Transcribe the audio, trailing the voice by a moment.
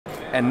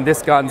and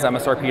this gun's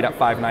MSRP'd at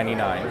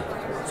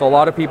 $599. So a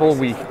lot of people,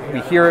 we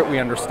hear it, we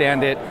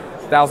understand it.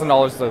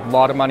 $1,000 is a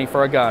lot of money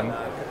for a gun,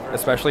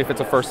 especially if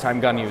it's a first-time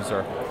gun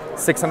user.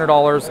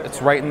 $600,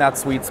 it's right in that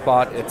sweet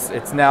spot.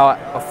 It's now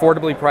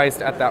affordably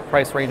priced at that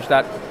price range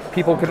that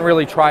people can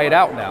really try it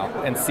out now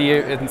and see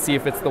it and see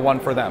if it's the one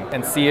for them,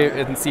 and see it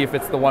and see if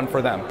it's the one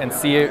for them, and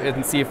see it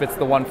and see if it's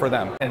the one for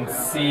them, and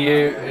see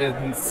it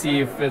and see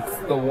if it's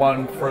the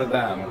one for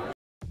them.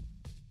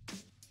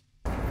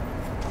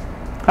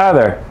 Hi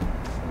there.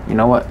 You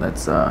know what?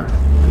 Let's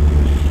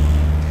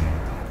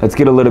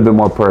get a little bit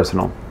more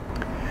personal.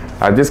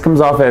 This comes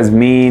off as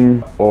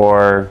mean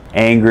or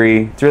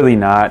angry. It's really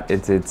not.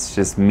 It's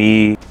just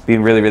me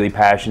being really, really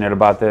passionate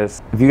about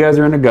this. If you guys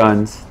are into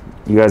guns,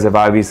 you guys have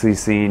obviously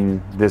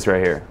seen this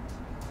right here.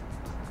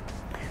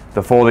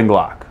 The folding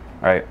Glock,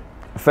 right?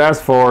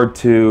 Fast forward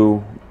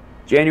to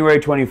January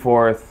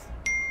 24th,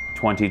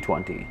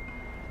 2020.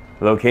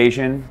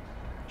 Location,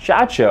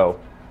 SHOT Show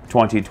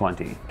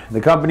 2020. The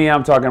company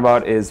I'm talking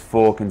about is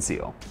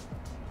Fullconceal.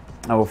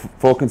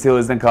 Fullconceal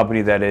is the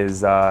company that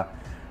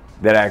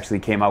that actually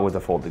came out with the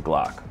folded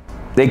Glock.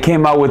 They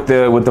came out with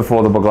the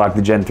foldable Glock,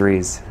 the Gen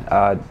 3s.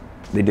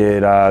 They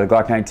did the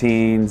Glock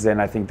 19s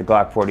and I think the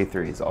Glock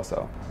 43s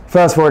also.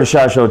 Fast forward to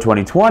SHOT Show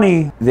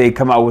 2020, they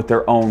come out with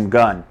their own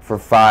gun for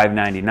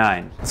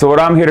 $599. So what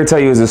I'm here to tell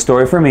you is a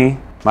story for me,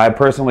 my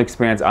personal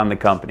experience on the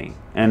company,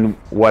 and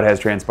what has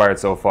transpired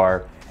so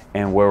far,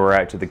 and where we're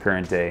at to the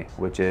current day,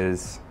 which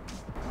is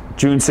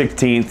June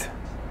 16th,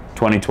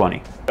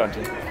 2020.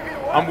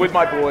 I'm with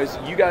my boys.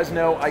 You guys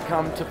know I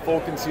come to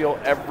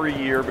Fullconceal every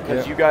year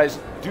because you guys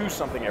do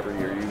something every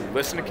year. You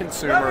listen to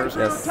consumers,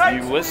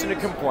 you listen to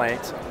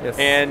complaints,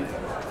 and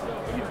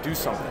you do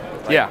something.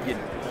 Like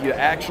you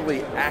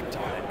actually act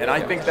on it. And I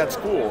think that's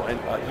cool.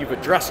 And you've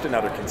addressed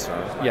another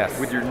concern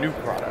with your new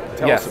product.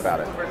 Tell us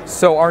about it.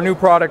 So our new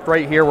product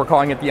right here, we're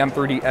calling it the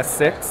M30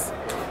 S6.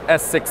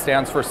 S6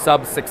 stands for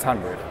sub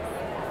 600.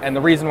 And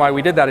the reason why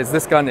we did that is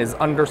this gun is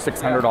under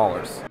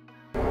 $600.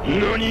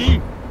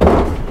 Nani?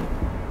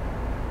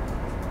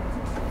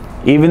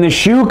 Even the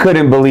shoe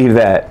couldn't believe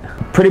that.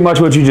 Pretty much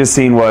what you just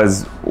seen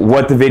was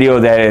what the video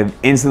that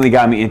instantly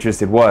got me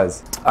interested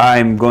was.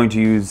 I'm going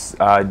to use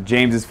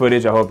James's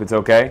footage, I hope it's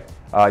okay.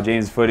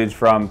 James' footage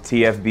from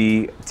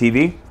TFB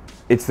TV.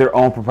 It's their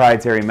own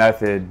proprietary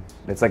method.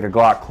 It's like a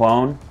Glock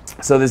clone.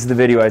 So this is the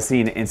video I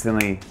seen, it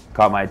instantly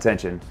caught my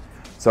attention.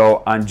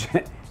 So on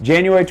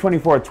January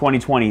 24th,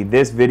 2020,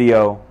 this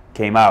video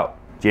came out.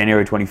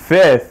 January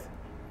 25th,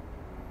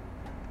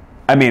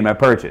 I made my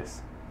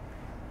purchase.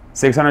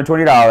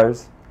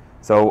 $620.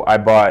 So I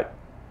bought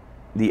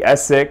the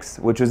S6,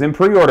 which was in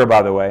pre-order,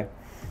 by the way.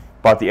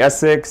 Bought the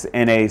S6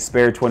 and a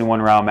spare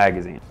 21 round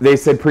magazine. They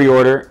said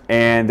pre-order,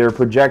 and their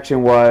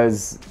projection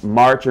was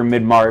March or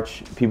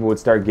mid-March, people would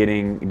start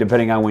getting,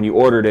 depending on when you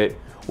ordered it,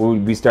 we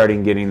would be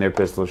starting getting their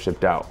pistols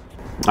shipped out.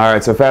 All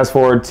right, so fast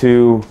forward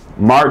to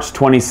March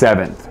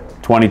 27th,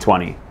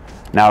 2020.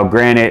 Now,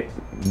 granted,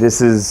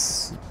 this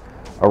is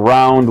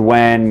around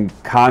when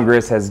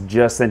Congress has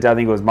just sent out, I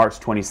think it was March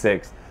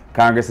 26th,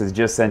 Congress has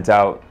just sent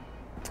out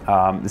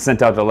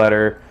the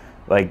letter,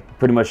 like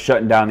pretty much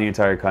shutting down the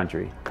entire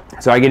country.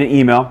 So I get an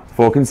email,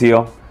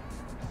 Fullconceal.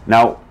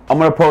 Now I'm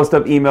gonna post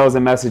up emails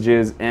and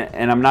messages,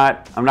 and I'm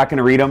not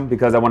gonna read them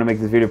because I want to make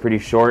this video pretty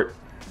short.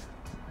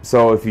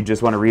 So if you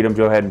just want to read them,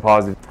 go ahead and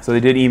pause it. So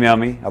they did email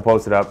me. I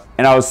posted up,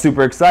 and I was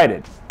super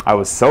excited. I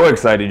was so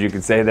excited, you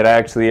could say, that I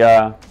actually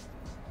I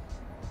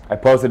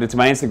posted it to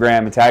my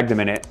Instagram and tagged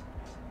them in it.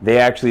 They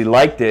actually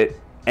liked it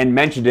and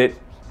mentioned it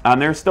on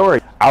their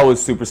story. I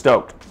was super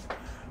stoked.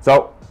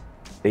 So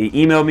they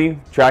emailed me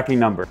tracking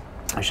number.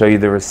 I show you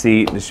the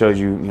receipt. This shows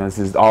you, this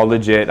is all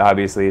legit,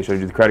 obviously. It shows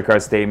you the credit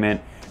card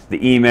statement, the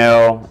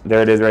email.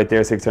 There it is right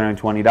there,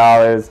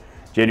 $620.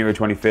 January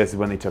 25th is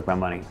when they took my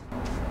money.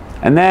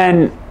 And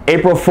then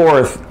April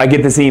 4th, I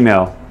get this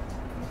email.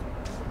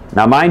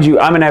 Now, mind you,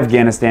 I'm in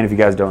Afghanistan, if you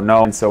guys don't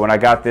know. And so when I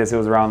got this, it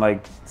was around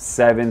like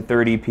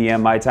 7:30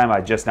 p.m. my time.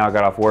 I just now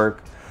got off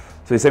work.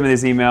 So they sent me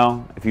this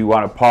email. If you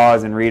want to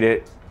pause and read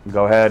it,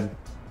 go ahead.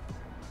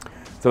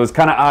 So it's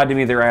kind of odd to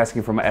me they're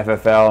asking for my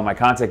FFL and my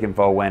contact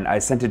info when I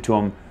sent it to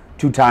them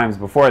 2 times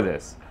before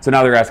this. So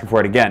now they're asking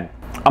for it again.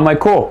 I'm like,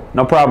 cool,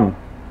 no problem.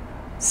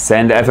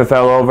 Send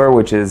FFL over,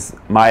 which is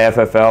my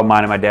FFL,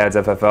 mine and my dad's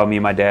FFL. Me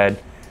and my dad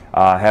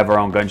have our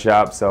own gun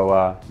shop.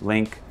 So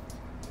link,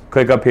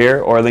 click up here,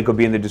 or a link will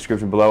be in the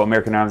description below,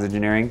 American Arms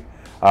Engineering.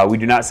 We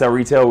do not sell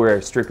retail, we're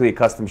strictly a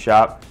custom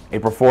shop.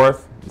 April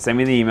 4th, send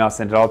me the email,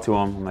 sent it all to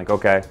them. I'm like,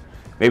 okay.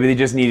 Maybe they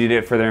just needed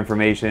it for their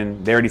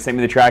information. They already sent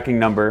me the tracking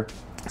number.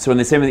 So when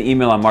they sent me the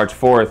email on March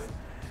 4th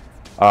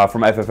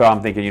from FFL,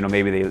 I'm thinking,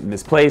 maybe they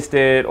misplaced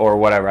it or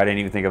whatever. I didn't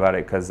even think about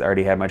it because I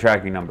already had my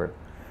tracking number.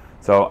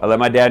 So I let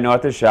my dad know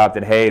at the shop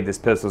that, hey, this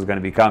pistol is going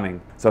to be coming.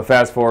 So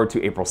fast forward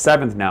to April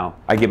 7th now,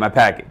 I get my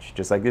package.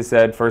 Just like this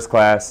said, first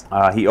class.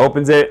 He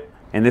opens it,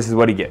 and this is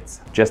what he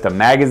gets. Just a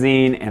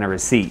magazine and a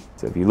receipt.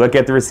 So if you look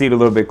at the receipt a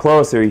little bit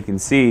closer, you can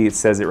see it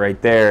says it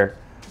right there.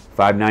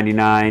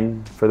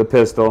 $5.99 for the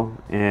pistol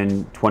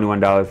and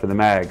 $21 for the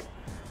mag. It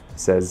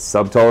says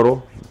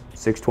subtotal,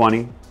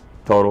 $620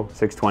 total,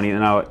 $620. And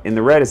now in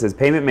the red it says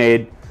payment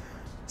made,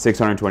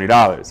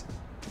 $620.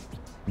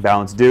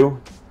 Balance due,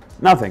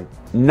 nothing.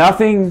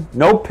 Nothing,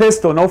 no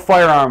pistol, no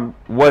firearm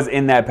was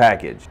in that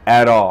package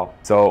at all.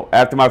 So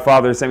after my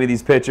father sent me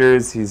these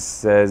pictures, he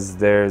says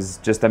there's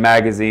just a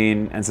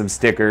magazine and some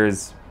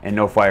stickers and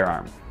no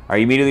firearm. I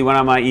immediately went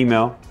on my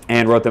email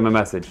and wrote them a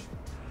message.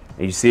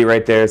 And you see it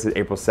right there, it says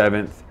April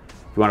 7th.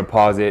 If you want to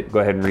pause it, go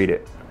ahead and read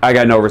it. I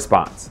got no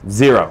response,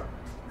 zero,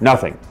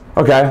 nothing.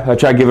 Okay, I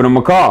tried giving them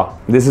a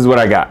call. This is what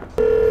I got.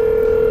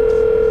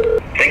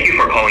 Thank you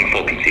for calling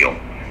Fullconceal.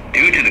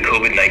 Due to the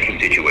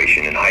COVID-19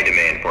 situation and high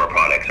demand for our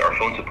products, our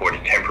phone support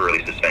is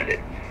temporarily suspended.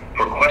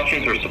 For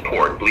questions or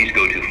support, please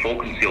go to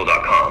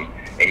fullconceal.com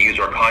and use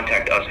our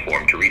Contact Us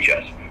form to reach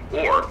us,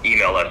 or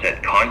email us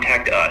at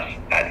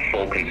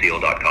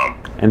contactus@fullconceal.com.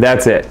 And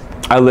that's it.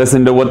 I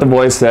listened to what the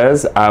voice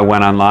says, I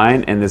went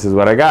online, and this is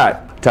what I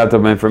got. Typed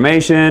up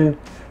information,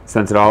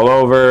 sent it all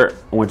over,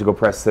 I went to go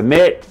press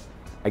submit,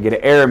 I get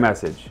an error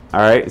message.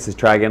 All right, it says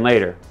try again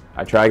later.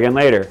 I try again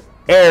later,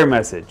 error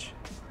message.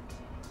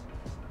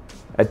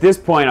 At this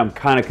point, I'm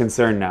kind of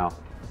concerned now.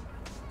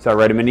 So I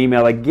write him an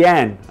email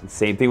again.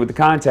 Same thing with the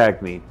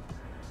contact me.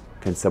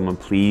 Can someone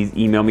please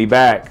email me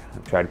back? I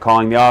tried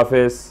calling the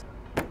office.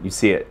 You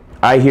see it.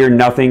 I hear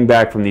nothing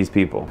back from these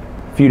people.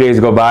 A few days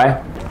go by,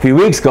 a few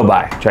weeks go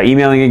by. Try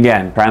emailing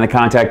again, trying to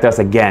contact us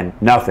again,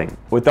 nothing.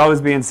 With all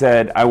this being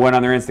said, I went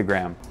on their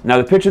Instagram. Now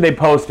the picture they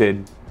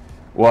posted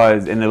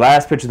was, and the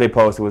last picture they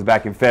posted was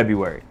back in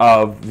February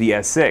of the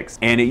S6.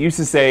 And it used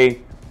to say,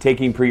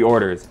 taking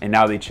pre-orders, and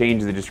now they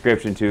changed the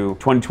description to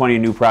 2020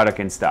 new product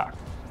in stock.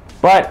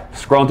 But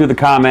scrolling through the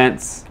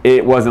comments,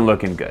 it wasn't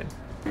looking good.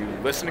 You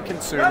listen to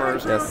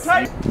consumers. Yes.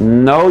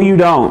 No, you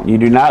don't. You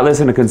do not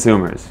listen to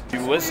consumers.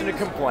 You listen to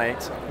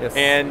complaints. Yes.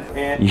 And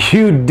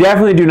You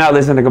definitely do not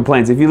listen to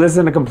complaints. If you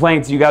listen to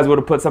complaints, you guys would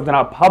have put something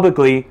out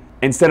publicly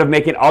instead of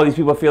making all these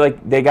people feel like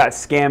they got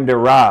scammed or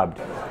robbed.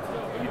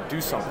 you do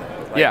something.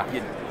 Like, Yeah.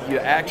 You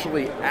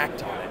actually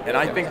act on it. And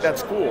I think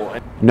that's cool.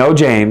 And No,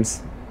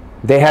 James.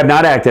 They have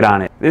not acted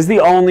on it. This is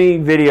the only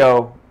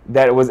video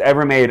that was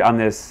ever made on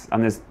this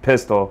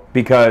pistol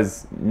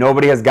because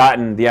nobody has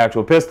gotten the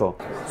actual pistol.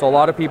 So a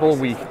lot of people,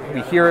 we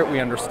hear it, we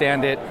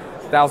understand it.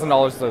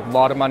 $1,000 is a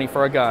lot of money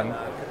for a gun,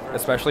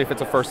 especially if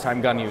it's a first-time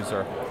gun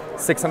user.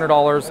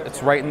 $600,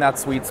 it's right in that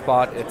sweet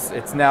spot.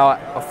 It's now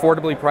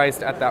affordably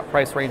priced at that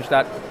price range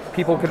that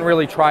people can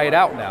really try it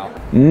out now.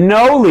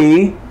 No,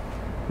 Lee,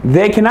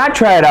 they cannot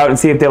try it out and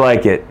see if they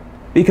like it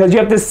because you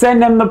have to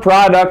send them the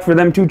product for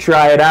them to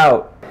try it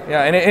out.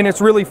 Yeah, and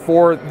it's really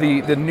for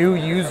the new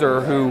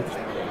user who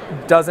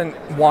doesn't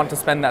want to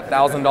spend that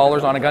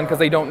 $1,000 on a gun because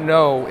they don't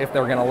know if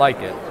they're gonna like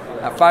it.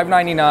 At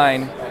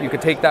 $599, you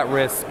could take that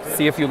risk,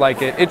 see if you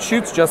like it. It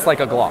shoots just like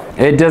a Glock.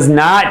 It does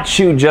not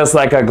shoot just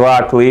like a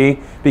Glock, Lee,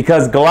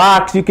 because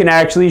Glocks you can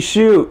actually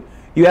shoot.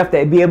 You have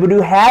to be able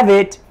to have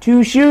it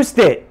to shoot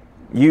it.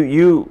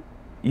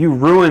 You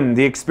ruin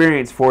the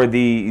experience for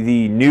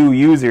the new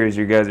users,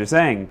 you guys are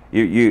saying.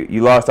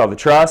 You lost all the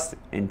trust,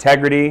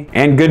 integrity,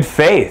 and good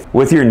faith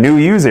with your new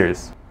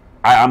users.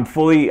 I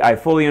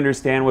fully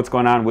understand what's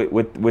going on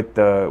with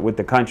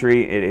the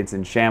country. It's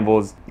in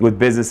shambles with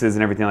businesses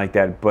and everything like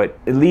that. But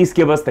at least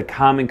give us the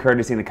common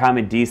courtesy and the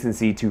common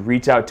decency to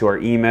reach out to our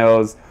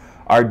emails,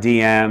 our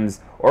DMs,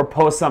 or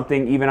post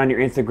something even on your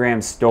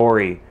Instagram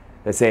story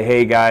that say,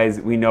 hey guys,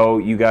 we know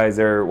you guys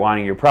are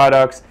wanting your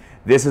products.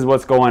 This is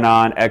what's going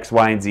on, X,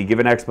 Y, and Z. Give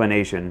an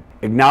explanation.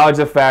 Acknowledge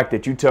the fact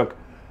that you took,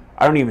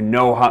 I don't even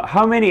know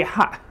how many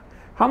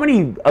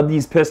of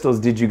these pistols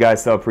did you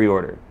guys sell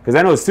pre-order? Because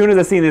I know as soon as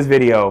I see this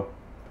video,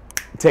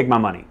 take my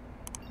money.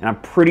 And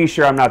I'm pretty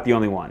sure I'm not the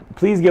only one.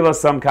 Please give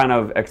us some kind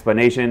of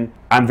explanation.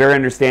 I'm very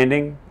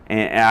understanding.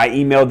 And I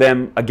emailed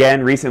them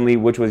again recently,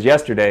 which was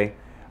yesterday,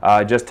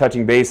 just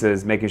touching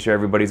bases, making sure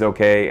everybody's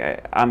okay.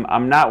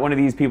 I'm not one of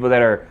these people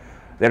that are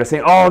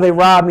saying, oh, they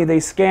robbed me, they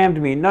scammed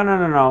me.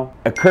 No.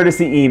 A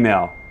courtesy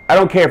email. I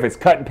don't care if it's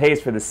cut and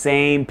paste for the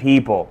same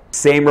people.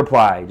 Same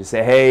reply. Just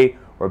say, hey,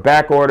 we're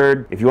back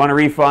ordered. If you want a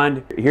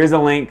refund, here's a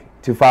link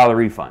to file a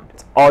refund.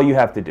 It's all you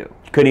have to do.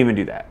 You couldn't even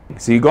do that.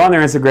 So you go on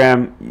their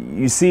Instagram,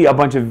 you see a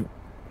bunch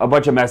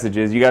of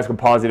messages. You guys can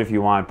pause it if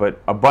you want, but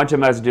a bunch of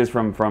messages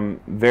from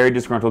very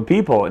disgruntled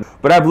people.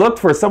 But I've looked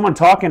for someone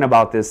talking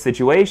about this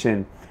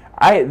situation.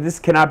 I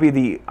cannot be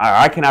the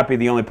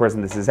only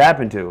person this has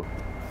happened to.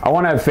 I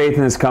want to have faith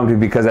in this company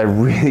because I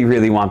really,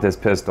 really want this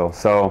pistol.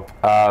 So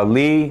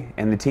Lee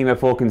and the team at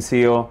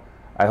Fullconceal,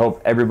 I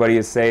hope everybody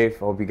is safe.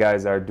 I hope you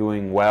guys are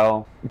doing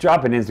well.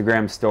 Drop an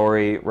Instagram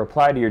story,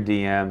 reply to your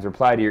DMs,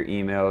 reply to your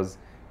emails.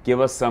 Give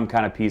us some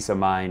kind of peace of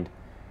mind,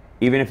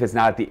 even if it's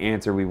not the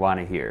answer we want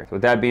to hear. So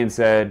with that being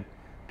said,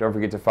 don't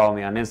forget to follow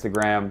me on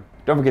Instagram.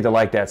 Don't forget to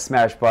like that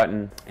smash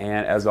button.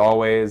 And as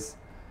always,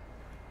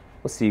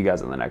 we'll see you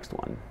guys on the next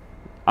one.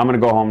 I'm going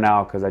to go home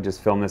now because I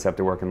just filmed this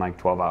after working like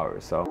 12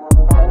 hours. So.